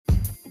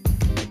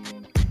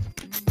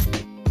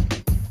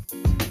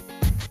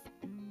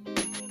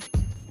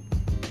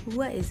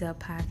What is up,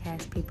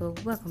 podcast people?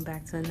 Welcome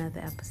back to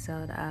another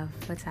episode of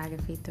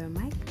Photography Through a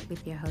Mic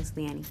with your host,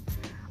 Leannie.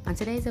 On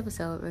today's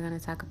episode, we're going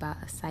to talk about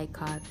a site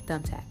called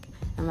Thumbtack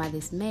and why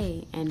this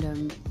may and or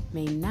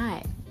may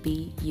not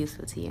be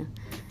useful to you.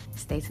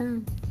 Stay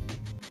tuned.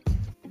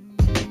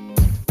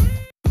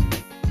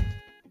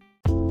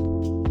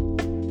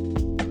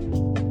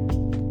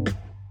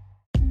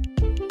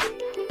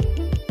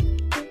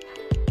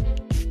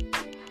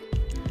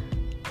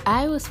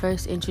 I was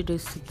first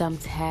introduced to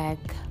Thumbtack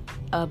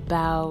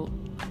about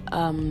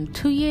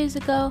 2 years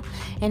ago,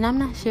 and I'm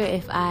not sure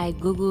if I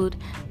googled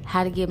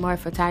how to get more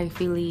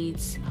photography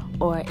leads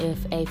or if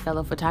a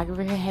fellow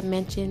photographer had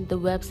mentioned the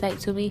website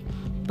to me,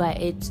 but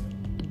it's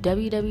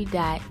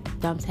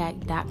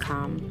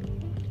www.thumbtack.com,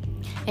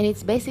 and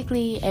it's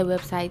basically a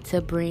website to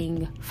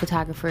bring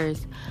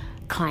photographers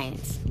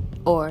clients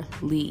or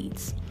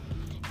leads,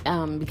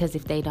 because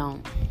if they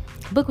don't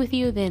book with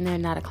you, then they're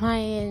not a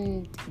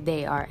client,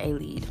 they are a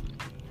lead.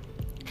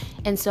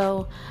 And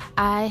so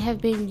I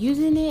have been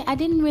using it. I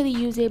didn't really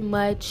use it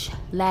much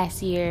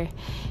last year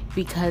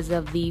because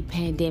of the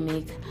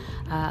pandemic.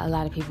 A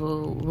lot of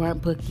people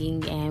weren't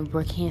booking and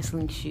were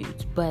canceling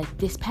shoots. But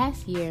this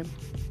past year,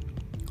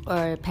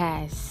 or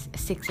past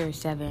 6 or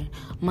 7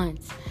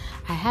 months,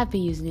 I have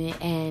been using it,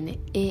 and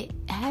it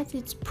has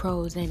its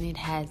pros and it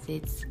has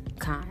its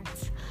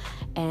cons.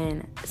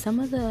 And some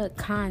of the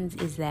cons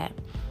is that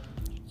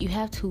you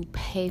have to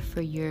pay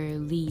for your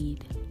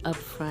lead up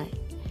front.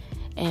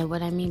 And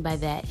what I mean by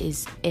that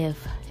is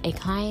if a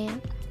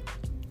client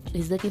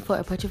is looking for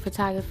a portrait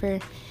photographer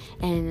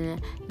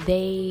and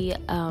they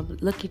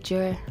look at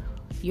your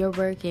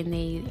work and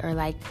they are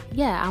like,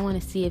 yeah, I want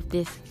to see if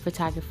this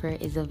photographer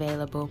is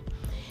available,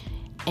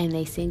 and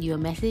they send you a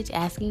message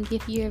asking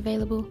if you're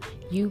available,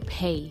 you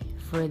pay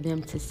for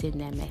them to send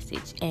that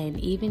message. And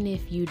even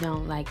if you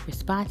don't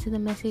respond to the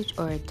message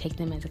or take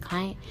them as a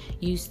client,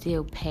 you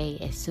still pay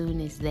as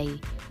soon as they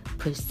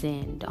push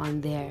send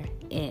on their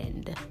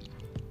end.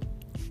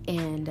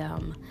 And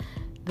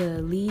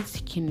the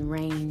leads can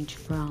range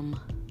from,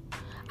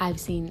 I've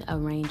seen a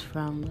range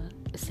from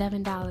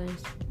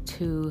 $7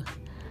 to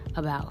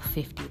about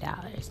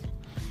 $50,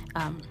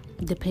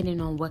 depending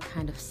on what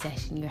kind of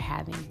session you're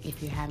having.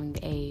 If you're having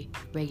a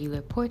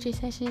regular portrait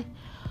session,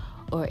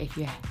 or if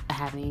you're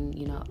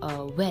having,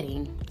 a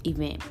wedding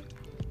event,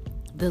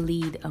 the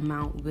lead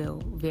amount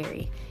will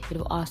vary. It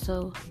will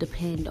also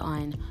depend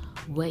on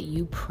what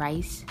you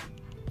price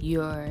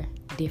your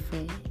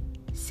different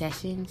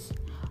sessions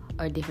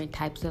or different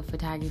types of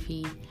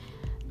photography,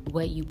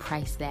 what you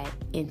price that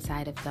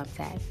inside of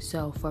Thumbtack.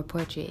 So for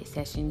portrait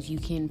sessions, you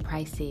can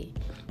price it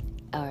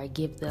or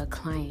give the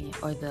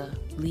client or the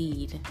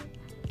lead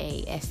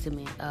a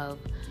estimate of,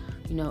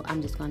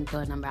 I'm just going to throw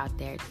a number out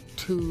there,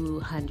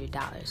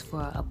 $200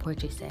 for a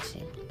portrait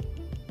session.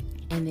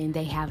 And then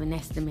they have an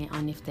estimate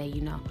on if they,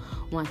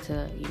 want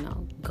to,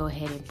 go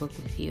ahead and book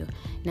with you.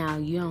 Now,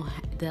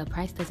 the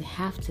price doesn't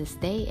have to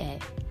stay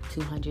at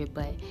 $200,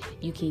 but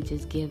you can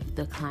just give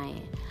the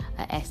client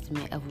an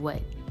estimate of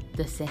what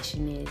the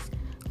session is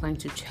going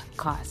to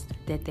cost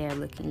that they're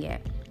looking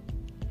at.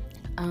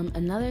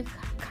 Another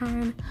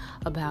con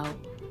about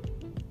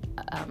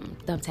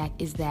Thumbtack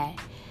is that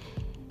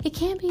it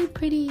can be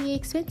pretty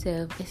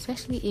expensive,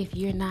 especially if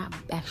you're not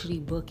actually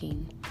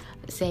booking.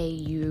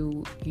 Say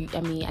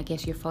I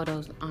guess your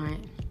photos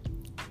aren't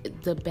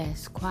the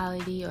best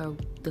quality, or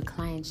the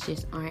clients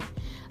just aren't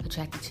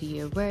attracted to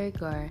your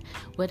work, or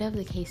whatever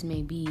the case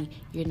may be,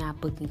 you're not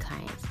booking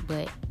clients.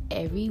 But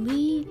every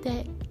lead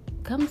that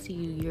comes to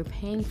you, you're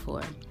paying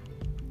for.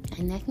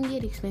 And that can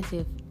get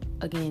expensive,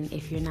 again,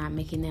 if you're not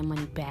making that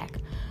money back.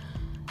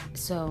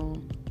 So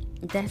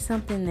that's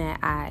something that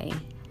I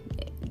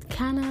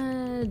kind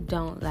of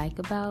don't like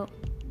about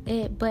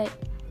it, but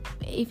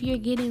if you're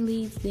getting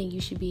leads, then you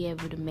should be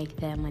able to make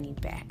that money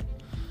back.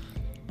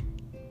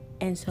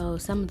 And so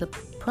some of the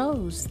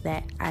pros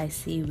that I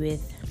see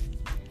with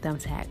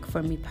Thumbtack,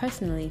 for me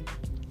personally,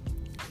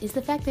 is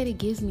the fact that it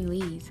gives me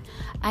leads.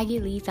 I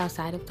get leads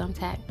outside of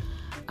Thumbtack,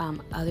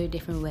 other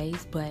different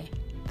ways, but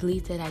the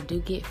leads that I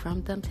do get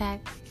from Thumbtack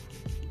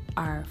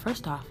are,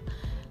 first off,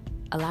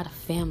 a lot of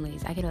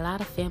families. I get a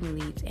lot of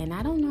family leads, and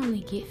I don't normally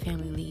get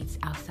family leads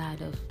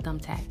outside of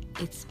Thumbtack.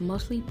 It's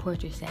mostly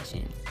portrait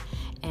sessions,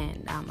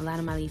 and a lot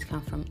of my leads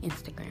come from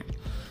Instagram.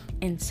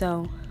 And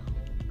so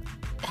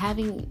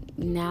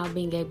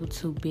being able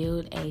to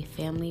build a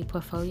family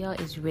portfolio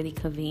is really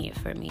convenient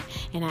for me,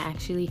 and I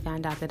actually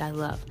found out that I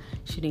love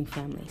shooting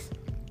families.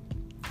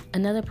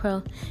 Another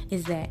pro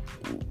is that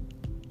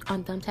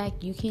on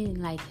Thumbtack, you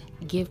can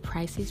give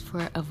prices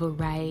for a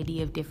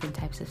variety of different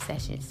types of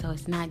sessions. So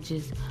it's not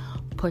just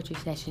portrait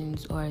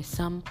sessions or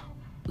some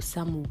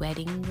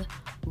wedding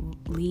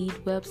lead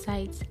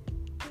websites.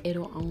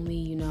 It'll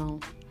only,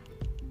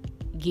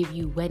 give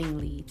you wedding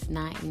leads,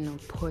 not,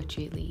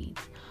 portrait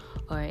leads,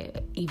 or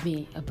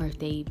even a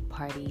birthday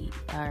party,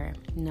 or,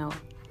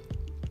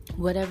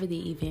 whatever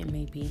the event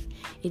may be.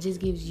 It just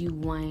gives you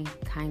one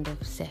kind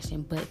of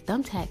session. But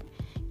Thumbtack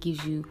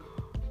gives you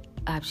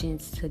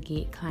options to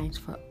get clients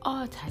for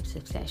all types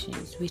of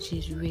sessions, which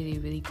is really,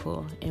 really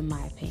cool in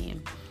my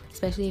opinion,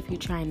 especially if you're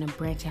trying to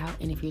branch out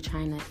and if you're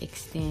trying to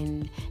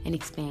extend and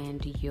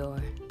expand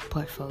your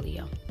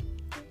portfolio.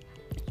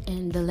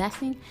 And the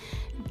last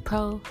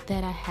pro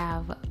that I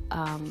have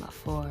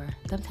for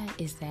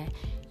Thumbtack is that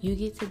you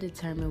get to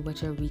determine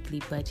what your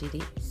weekly budget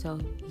is. So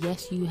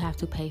yes, you have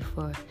to pay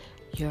for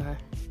your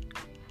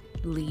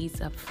leads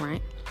up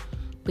front,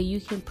 but you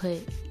can put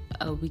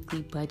a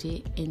weekly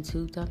budget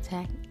into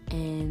Thumbtack,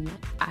 and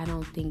I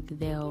don't think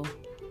they'll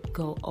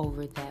go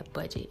over that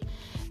budget.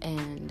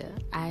 And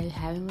I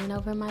haven't went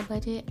over my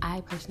budget.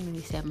 I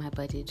personally set my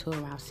budget to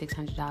around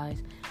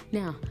 $600.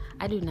 Now,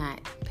 I do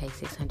not pay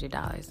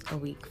 $600 a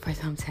week for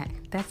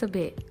Thumbtack. That's a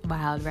bit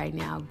wild right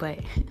now, but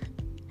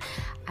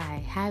I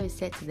have it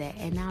set to that,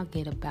 and I'll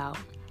get about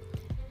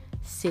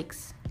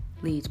 6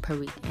 leads per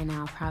week, and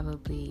I'll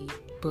probably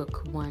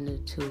book 1 or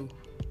 2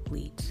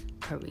 leads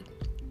per week.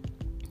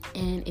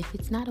 And if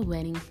it's not a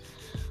wedding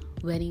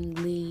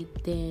lead,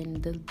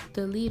 then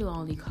the lead will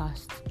only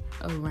cost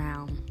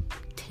around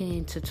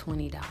 $10 to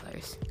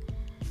 $20.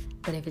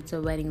 But if it's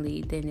a wedding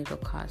lead, then it'll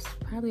cost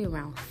probably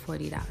around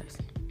 $40.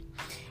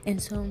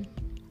 And so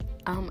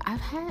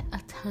I've had a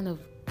ton of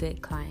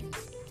good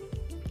clients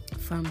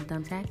from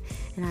Thumbtack,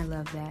 and I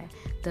love that.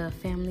 The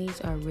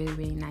families are really,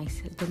 really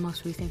nice. The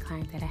most recent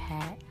client that I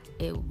had,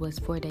 it was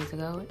 4 days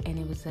ago, and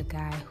it was a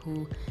guy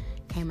who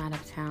came out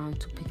of town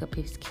to pick up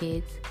his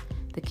kids.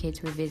 The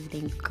kids were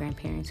visiting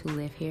grandparents who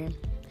live here,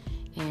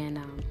 and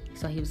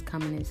so he was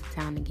coming into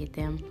town to get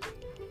them.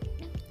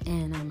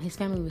 And his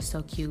family was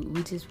so cute.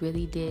 We just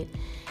really did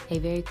a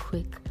very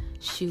quick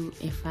shoot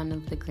in front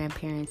of the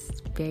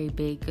grandparents' very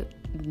big,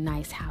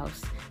 nice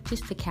house,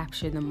 just to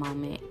capture the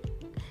moment.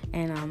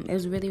 And it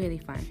was really, really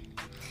fun.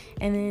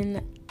 And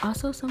then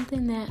also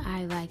something that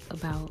I like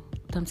about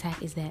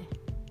Thumbtack is that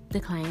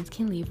the clients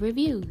can leave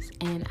reviews,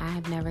 and I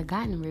have never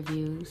gotten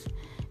reviews,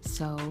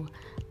 so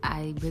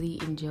I really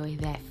enjoy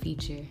that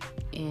feature,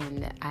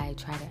 and I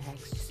try to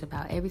ask just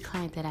about every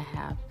client that I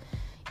have.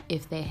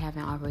 If they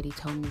haven't already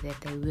told me that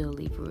they will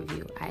leave a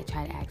review, I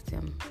try to ask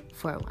them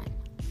for one.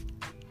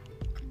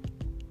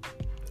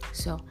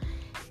 So,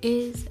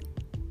 is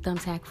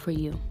Thumbtack for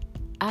you?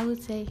 I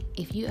would say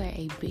if you are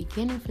a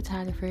beginner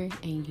photographer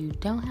and you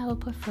don't have a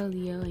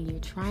portfolio and you're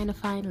trying to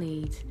find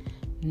leads,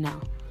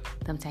 no,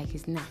 Thumbtack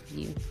is not for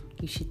you.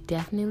 You should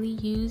definitely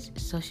use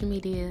social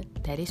media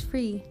that is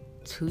free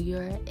to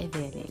your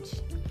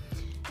advantage.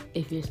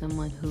 If you're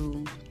someone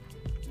who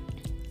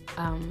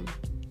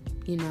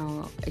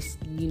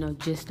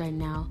just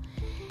starting out,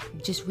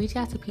 just reach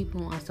out to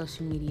people on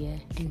social media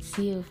and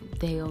see if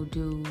they'll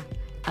do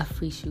a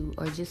free shoot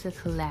or just a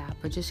collab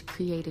or just a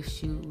creative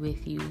shoot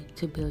with you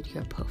to build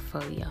your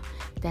portfolio.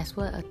 That's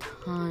what a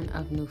ton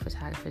of new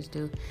photographers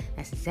do.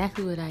 That's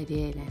exactly what I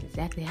did. That's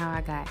exactly how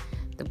I got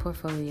the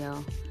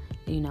portfolio,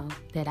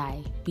 that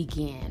I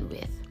began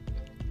with.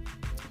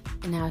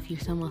 And now if you're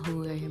someone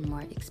who are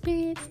more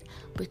experienced,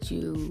 but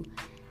you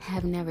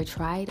have never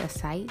tried a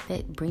site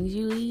that brings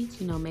you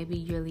leads, maybe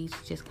your leads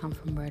just come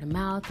from word of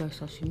mouth or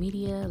social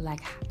media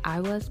like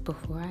I was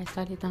before I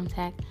started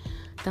Thumbtack.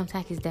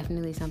 Thumbtack is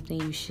definitely something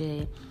you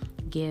should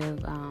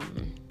give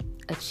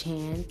a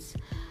chance.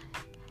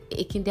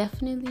 It can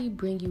definitely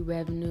bring you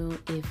revenue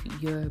if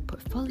your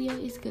portfolio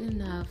is good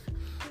enough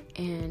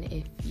and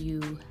if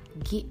you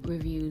get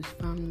reviews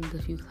from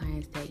the few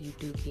clients that you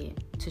do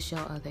get to show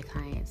other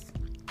clients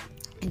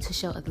and to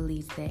show other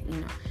leads that,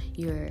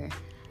 you're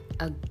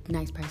a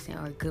nice person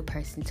or a good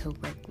person to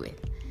work with.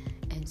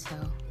 And so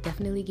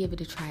definitely give it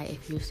a try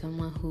if you're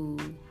someone who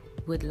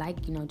would like,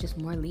 just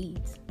more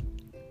leads.